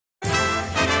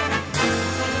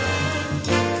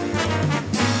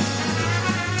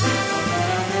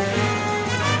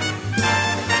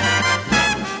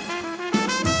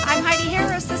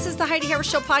Heidi Harris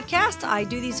Show podcast. I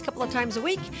do these a couple of times a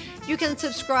week. You can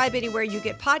subscribe anywhere you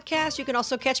get podcasts. You can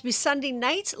also catch me Sunday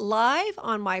nights live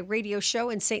on my radio show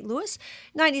in St. Louis,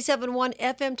 97.1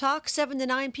 FM Talk, 7 to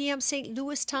 9 p.m. St.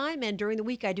 Louis time. And during the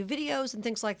week, I do videos and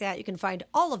things like that. You can find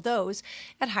all of those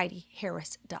at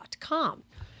HeidiHarris.com.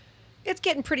 It's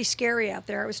getting pretty scary out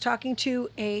there. I was talking to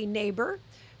a neighbor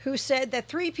who said that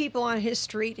 3 people on his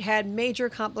street had major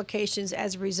complications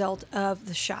as a result of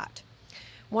the shot.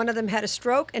 One of them had a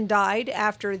stroke and died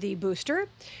after the booster.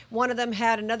 One of them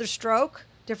had another stroke,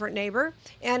 different neighbor,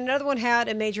 and another one had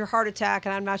a major heart attack,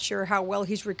 and I'm not sure how well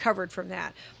he's recovered from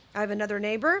that. I have another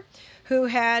neighbor who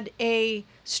had a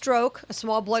stroke, a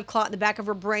small blood clot in the back of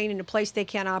her brain in a place they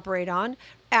can't operate on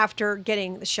after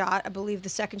getting the shot. I believe the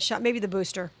second shot, maybe the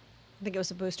booster. I think it was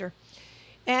the booster.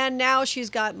 And now she's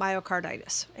got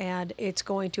myocarditis, and it's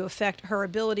going to affect her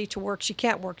ability to work. She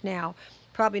can't work now.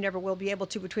 Probably never will be able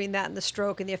to between that and the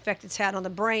stroke and the effect it's had on the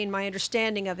brain. My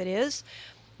understanding of it is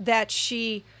that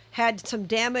she had some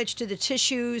damage to the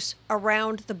tissues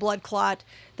around the blood clot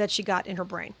that she got in her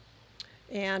brain.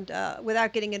 And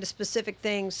without getting into specific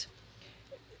things,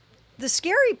 there's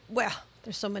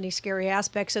so many scary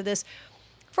aspects of this.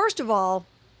 First of all,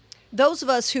 those of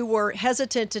us who were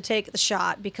hesitant to take the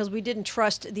shot because we didn't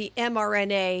trust the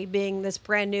mRNA being this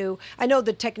brand new, I know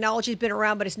the technology's been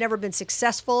around, but it's never been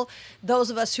successful. Those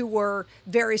of us who were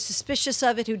very suspicious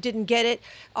of it, who didn't get it,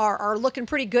 are looking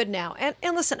pretty good now. And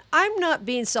listen, I'm not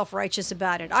being self-righteous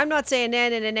about it. I'm not saying,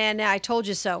 nah, I told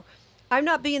you so. I'm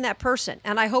not being that person,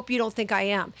 and I hope you don't think I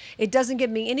am. It doesn't give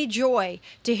me any joy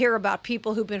to hear about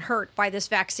people who've been hurt by this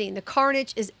vaccine. The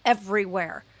carnage is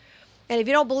everywhere. And if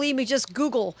you don't believe me, just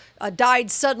Google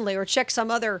died suddenly or check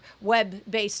some other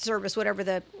web-based service, whatever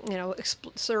the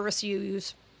service you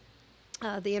use,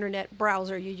 the internet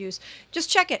browser you use. Just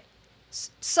check it.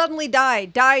 Suddenly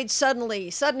died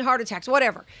suddenly, sudden heart attacks,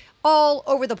 whatever. All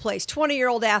over the place.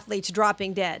 20-year-old athletes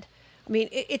dropping dead. I mean,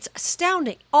 it's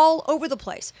astounding. All over the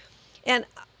place. And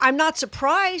I'm not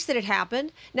surprised that it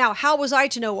happened. Now, how was I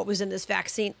to know what was in this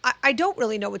vaccine? I don't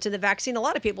really know what's in the vaccine. A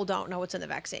lot of people don't know what's in the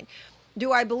vaccine.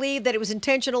 Do I believe that it was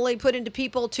intentionally put into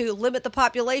people to limit the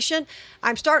population?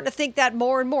 I'm starting to think that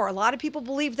more and more. A lot of people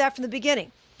believe that from the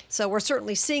beginning. So we're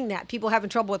certainly seeing that. People having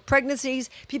trouble with pregnancies,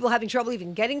 people having trouble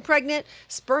even getting pregnant,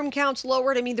 sperm counts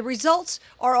lowered. I mean, the results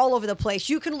are all over the place.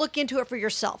 You can look into it for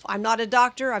yourself. I'm not a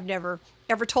doctor. I've never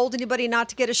ever told anybody not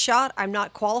to get a shot. I'm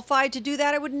not qualified to do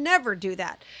that. I would never do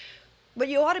that. But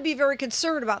you ought to be very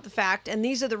concerned about the fact, and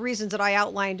these are the reasons that I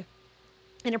outlined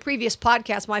in a previous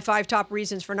podcast, my 5 top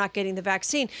reasons for not getting the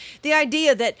vaccine. The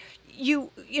idea that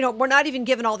we're not even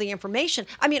given all the information.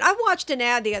 I mean, I watched an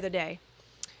ad the other day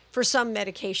for some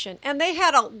medication, and they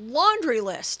had a laundry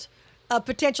list of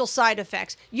potential side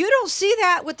effects. You don't see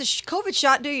that with the COVID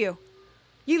shot, do you?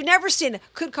 You've never seen it.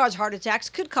 Could cause heart attacks,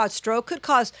 could cause stroke, could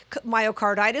cause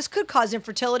myocarditis, could cause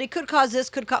infertility, could cause this,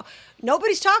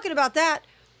 Nobody's talking about that.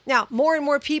 Now, more and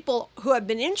more people who have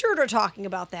been injured are talking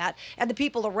about that, and the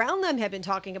people around them have been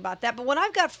talking about that. But when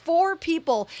I've got 4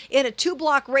 people in a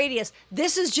 2-block radius,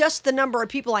 this is just the number of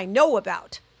people I know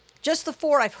about. Just the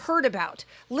 4 I've heard about,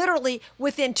 literally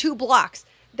within 2 blocks.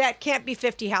 That can't be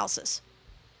 50 houses.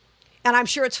 And I'm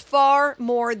sure it's far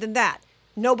more than that.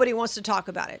 Nobody wants to talk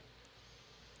about it.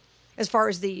 As far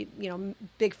as the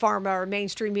big pharma or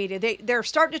mainstream media, they're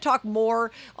starting to talk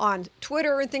more on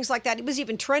Twitter and things like that. It was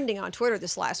even trending on Twitter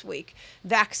this last week,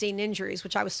 vaccine injuries,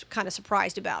 which I was kind of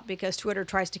surprised about because Twitter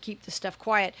tries to keep this stuff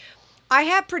quiet. I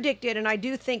have predicted, and I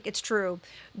do think it's true,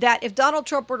 that if Donald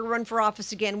Trump were to run for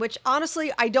office again, which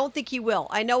honestly I don't think he will.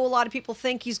 I know a lot of people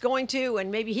think he's going to,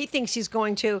 and maybe he thinks he's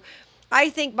going to. I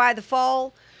think by the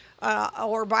fall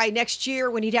or by next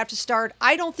year when he'd have to start,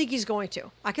 I don't think he's going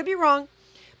to. I could be wrong.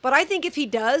 But I think if he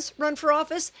does run for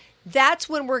office, that's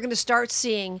when we're going to start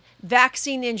seeing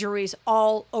vaccine injuries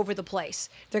all over the place.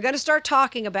 They're going to start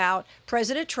talking about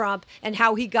President Trump and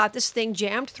how he got this thing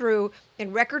jammed through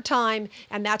in record time,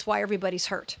 and that's why everybody's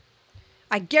hurt.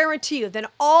 I guarantee you, then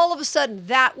all of a sudden,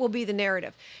 that will be the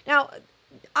narrative. Now,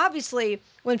 obviously,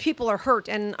 when people are hurt,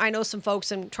 and I know some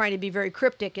folks, I'm trying to be very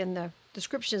cryptic in the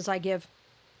descriptions I give.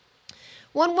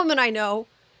 One woman I know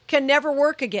can never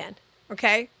work again,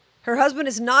 okay? Her husband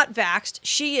is not vaxxed.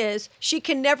 She is. She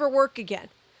can never work again.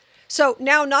 So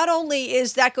now not only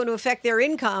is that going to affect their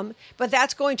income, but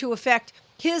that's going to affect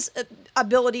his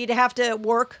ability to have to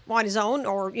work on his own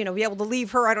or, be able to leave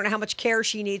her. I don't know how much care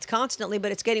she needs constantly,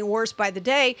 but it's getting worse by the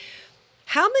day.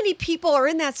 How many people are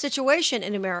in that situation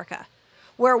in America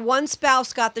where one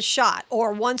spouse got the shot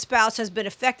or one spouse has been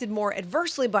affected more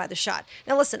adversely by the shot?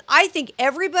 Now, listen, I think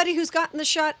everybody who's gotten the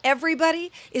shot,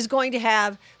 everybody is going to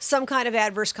have some kind of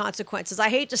adverse consequences. I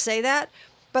hate to say that,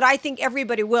 But I think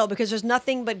everybody will, because there's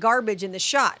nothing but garbage in the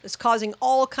shot. It's causing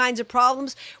all kinds of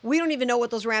problems. We don't even know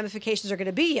what those ramifications are going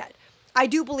to be yet. I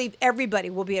do believe everybody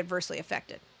will be adversely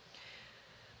affected.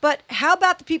 But how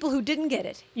about the people who didn't get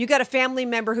it? You got a family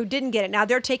member who didn't get it. Now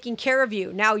they're taking care of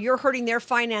you. Now you're hurting their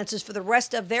finances for the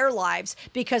rest of their lives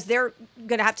because they're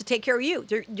going to have to take care of you.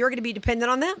 You're going to be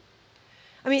dependent on them.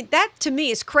 I mean, that to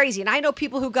me is crazy. And I know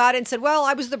people who got it and said, well,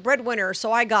 I was the breadwinner,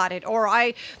 so I got it. Or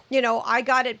I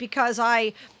got it because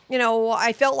I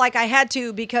felt like I had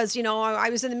to because, I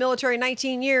was in the military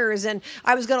 19 years and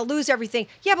I was going to lose everything.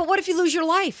 Yeah, but what if you lose your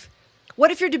life? What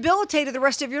if you're debilitated the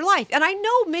rest of your life? And I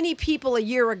know many people a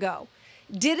year ago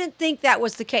didn't think that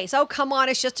was the case. Oh, come on,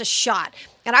 it's just a shot.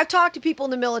 And I've talked to people in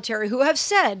the military who have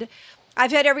said,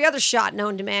 I've had every other shot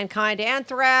known to mankind,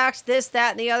 anthrax, this,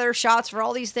 that, and the other shots for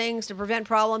all these things to prevent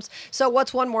problems. So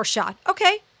what's one more shot?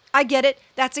 Okay, I get it.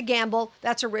 That's a gamble.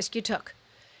 That's a risk you took.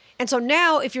 And so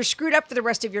now if you're screwed up for the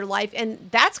rest of your life, and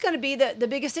that's going to be the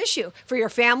biggest issue for your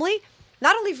family,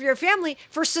 not only for your family,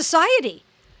 for society.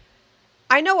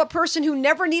 I know a person who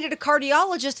never needed a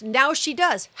cardiologist. Now she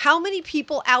does. How many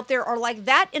people out there are like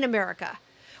that in America,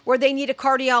 where they need a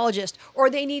cardiologist or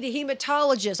they need a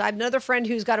hematologist? I have another friend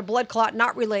who's got a blood clot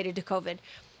not related to COVID.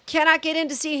 Cannot get in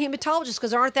to see a hematologist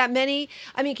because there aren't that many.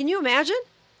 I mean, can you imagine?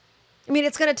 I mean,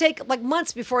 it's going to take like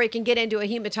months before he can get into a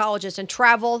hematologist and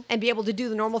travel and be able to do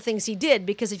the normal things he did,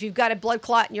 because if you've got a blood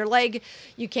clot in your leg,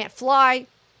 you can't fly,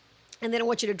 and they don't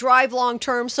want you to drive long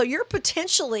term. So you're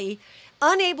potentially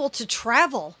unable to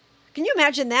travel. Can you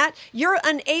imagine that? You're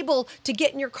unable to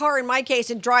get in your car, in my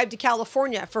case, and drive to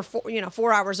California for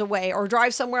 4 hours away, or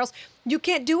drive somewhere else. You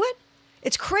can't do it.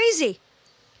 It's crazy.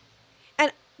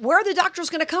 And where are the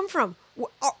doctors going to come from?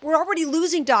 We're already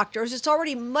losing doctors. It's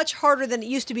already much harder than it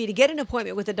used to be to get an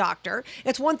appointment with a doctor.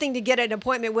 It's one thing to get an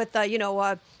appointment with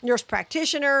a nurse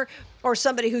practitioner or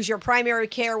somebody who's your primary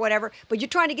care, whatever. But you're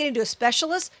trying to get into a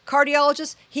specialist,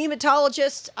 cardiologist,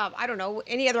 hematologist,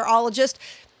 any other ologist.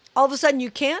 All of a sudden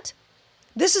you can't.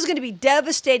 This is going to be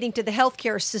devastating to the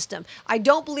healthcare system. I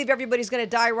don't believe everybody's going to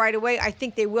die right away. I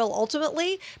think they will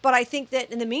ultimately, but I think that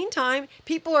in the meantime,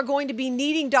 people are going to be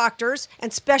needing doctors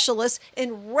and specialists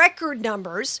in record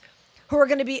numbers who are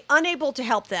going to be unable to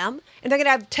help them, and they're going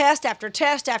to have test after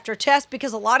test after test,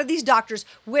 because a lot of these doctors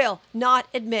will not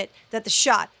admit that the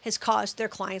shot has caused their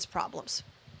clients problems.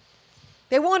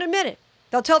 They won't admit it.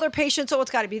 They'll tell their patients, oh, it's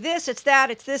got to be this, it's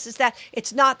that, it's this, it's that.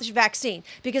 It's not the vaccine,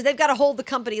 because they've got to hold the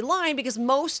company line, because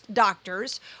most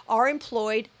doctors are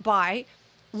employed by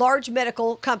large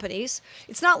medical companies.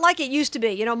 It's not like it used to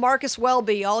be. Marcus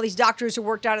Welby, all these doctors who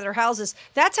worked out of their houses,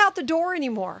 that's out the door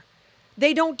anymore.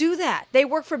 They don't do that. They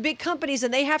work for big companies,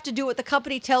 and they have to do what the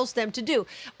company tells them to do.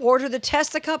 Order the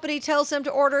tests the company tells them to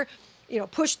order,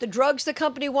 push the drugs the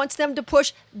company wants them to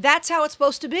push. That's how it's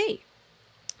supposed to be.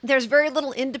 There's very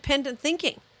little independent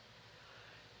thinking.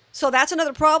 So that's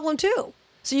another problem too.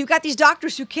 So you've got these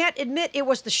doctors who can't admit it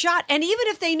was the shot. And even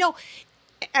if they know,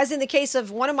 as in the case of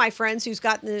one of my friends who's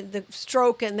got the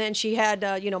stroke, and then she had,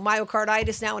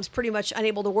 myocarditis now and is pretty much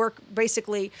unable to work.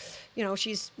 Basically,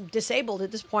 she's disabled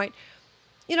at this point.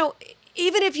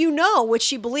 Even if you know, which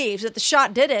she believes, that the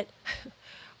shot did it,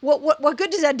 what good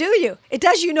does that do you? It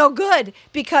does you no good,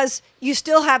 because you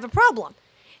still have a problem.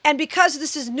 And because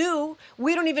this is new,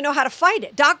 we don't even know how to fight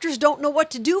it. Doctors don't know what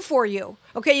to do for you.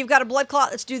 Okay, you've got a blood clot.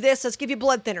 Let's do this. Let's give you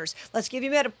blood thinners. Let's give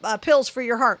you pills for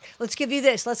your heart. Let's give you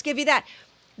this. Let's give you that.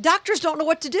 Doctors don't know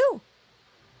what to do,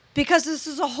 because this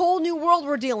is a whole new world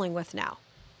we're dealing with now.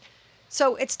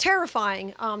 So it's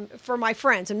terrifying for my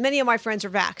friends, and many of my friends are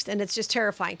vaxxed, and it's just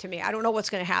terrifying to me. I don't know what's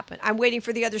going to happen. I'm waiting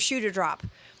for the other shoe to drop.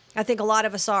 I think a lot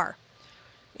of us are.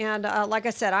 And like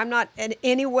I said, I'm not in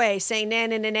any way saying,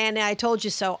 nah, I told you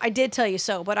so. I did tell you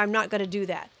so, but I'm not going to do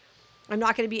that. I'm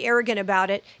not going to be arrogant about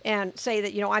it and say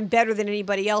that, I'm better than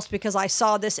anybody else because I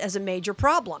saw this as a major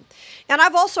problem. And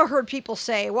I've also heard people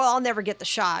say, well, I'll never get the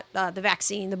shot, the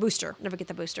vaccine, the booster. Never get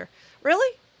the booster.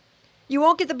 Really? You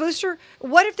won't get the booster?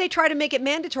 What if they try to make it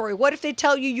mandatory? What if they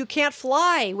tell you you can't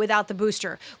fly without the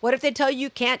booster? What if they tell you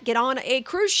can't get on a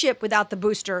cruise ship without the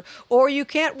booster? Or you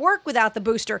can't work without the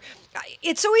booster?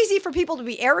 It's so easy for people to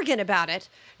be arrogant about it.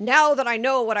 Now that I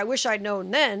know what I wish I'd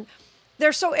known then,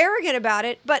 they're so arrogant about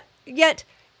it, but yet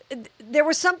there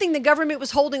was something the government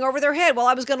was holding over their head. Well,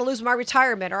 I was going to lose my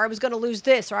retirement, or I was going to lose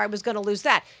this, or I was going to lose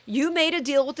that. You made a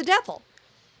deal with the devil.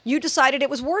 You decided it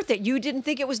was worth it. You didn't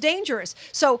think it was dangerous.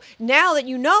 So now that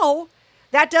you know,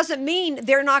 that doesn't mean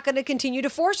they're not going to continue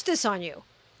to force this on you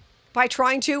by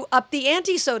trying to up the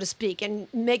ante, so to speak, and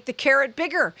make the carrot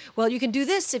bigger. Well, you can do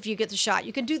this if you get the shot.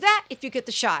 You can do that if you get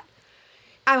the shot.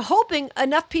 I'm hoping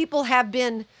enough people have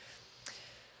been,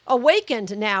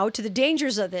 awakened now to the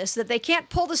dangers of this, that they can't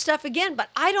pull the stuff again, but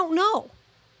I don't know.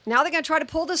 Now they're going to try to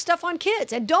pull this stuff on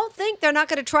kids. And don't think they're not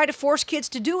going to try to force kids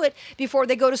to do it before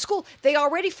they go to school. They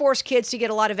already force kids to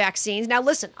get a lot of vaccines. Now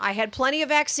listen, I had plenty of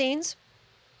vaccines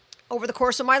over the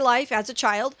course of my life as a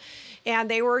child,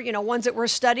 and they were, ones that were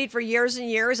studied for years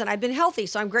and years, and I've been healthy,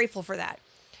 so I'm grateful for that.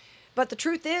 But the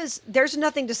truth is, there's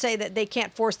nothing to say that they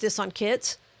can't force this on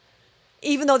kids,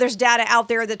 even though there's data out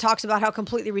there that talks about how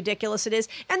completely ridiculous it is.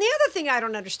 And the other thing I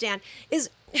don't understand is,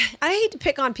 I hate to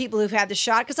pick on people who've had the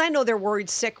shot because I know they're worried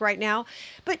sick right now,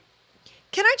 but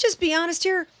can I just be honest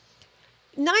here?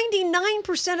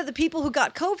 99% of the people who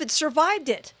got COVID survived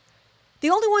it. The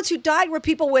only ones who died were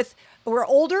people who were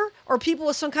older or people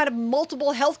with some kind of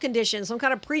multiple health conditions, some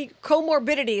kind of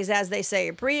comorbidities, as they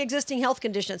say, pre-existing health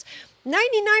conditions.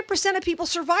 99% of people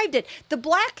survived it. The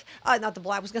black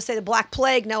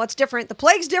plague. No, it's different. The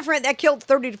plague's different. That killed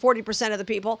 30 to 40% of the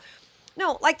people.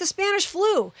 No, like the Spanish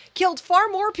flu killed far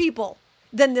more people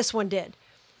than this one did.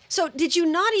 So did you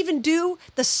not even do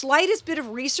the slightest bit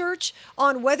of research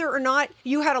on whether or not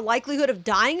you had a likelihood of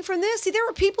dying from this? See, there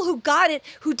were people who got it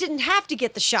who didn't have to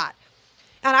get the shot.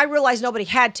 And I realize nobody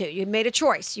had to. You made a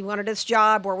choice. You wanted this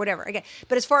job or whatever. Okay.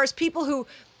 But as far as people who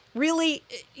really,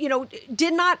 were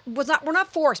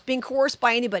not forced, being coerced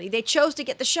by anybody. They chose to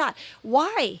get the shot.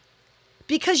 Why?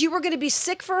 Because you were going to be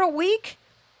sick for a week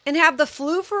and have the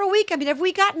flu for a week? I mean, have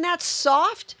we gotten that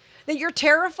soft that you're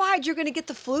terrified you're going to get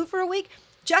the flu for a week?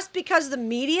 Just because the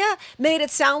media made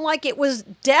it sound like it was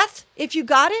death if you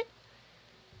got it?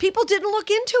 People didn't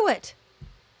look into it.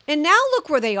 And now look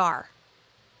where they are.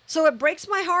 So it breaks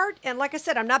my heart. And like I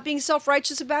said, I'm not being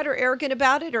self-righteous about it or arrogant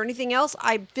about it or anything else.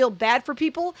 I feel bad for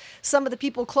people. Some of the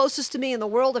people closest to me in the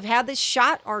world have had this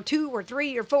shot or 2 or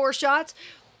 3 or 4 shots.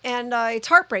 And it's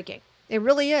heartbreaking. It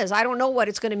really is. I don't know what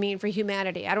it's going to mean for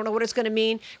humanity. I don't know what it's going to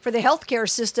mean for the healthcare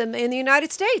system in the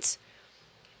United States.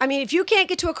 I mean, if you can't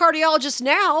get to a cardiologist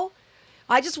now,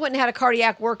 I just went and had a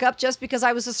cardiac workup just because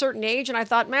I was a certain age and I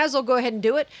thought, might as well go ahead and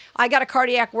do it. I got a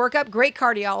cardiac workup, great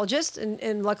cardiologist,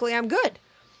 and luckily I'm good.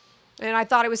 And I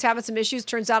thought I was having some issues.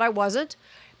 Turns out I wasn't.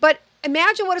 But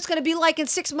imagine what it's going to be like in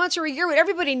 6 months or a year when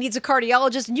everybody needs a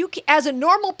cardiologist. And you, as a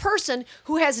normal person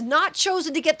who has not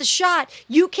chosen to get the shot,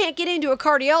 you can't get into a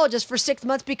cardiologist for 6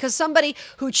 months because somebody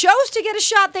who chose to get a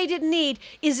shot they didn't need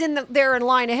is there in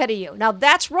line ahead of you. Now,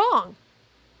 that's wrong.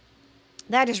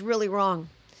 That is really wrong.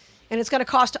 And it's going to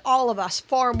cost all of us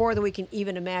far more than we can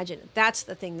even imagine. That's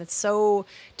the thing that's so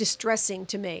distressing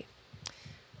to me.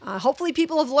 Hopefully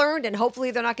people have learned, and hopefully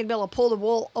they're not going to be able to pull the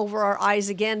wool over our eyes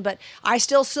again. But I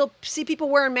still see people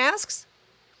wearing masks.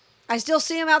 I still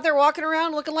see them out there walking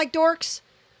around looking like dorks,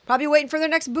 probably waiting for their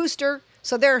next booster.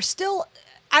 So there are still,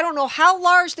 I don't know how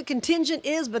large the contingent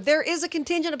is, but there is a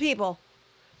contingent of people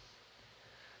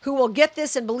who will get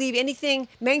this and believe anything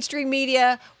mainstream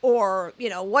media or,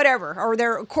 whatever, or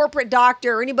their corporate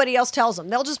doctor or anybody else tells them.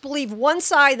 They'll just believe one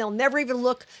side. They'll never even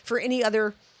look for any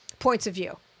other points of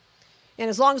view. And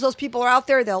as long as those people are out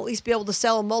there, they'll at least be able to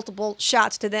sell multiple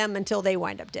shots to them until they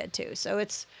wind up dead too. So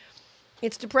it's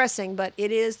depressing, but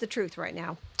it is the truth right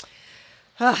now.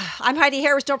 I'm Heidi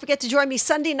Harris. Don't forget to join me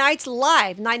Sunday nights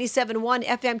live, 97.1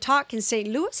 FM Talk in St.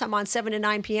 Louis. I'm on 7 to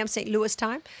 9 p.m. St. Louis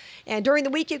time. And during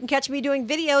the week, you can catch me doing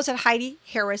videos at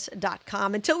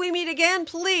HeidiHarris.com. Until we meet again,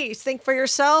 please think for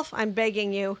yourself. I'm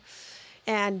begging you.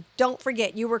 And don't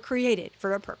forget, you were created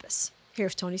for a purpose.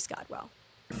 Here's Tony Scottwell.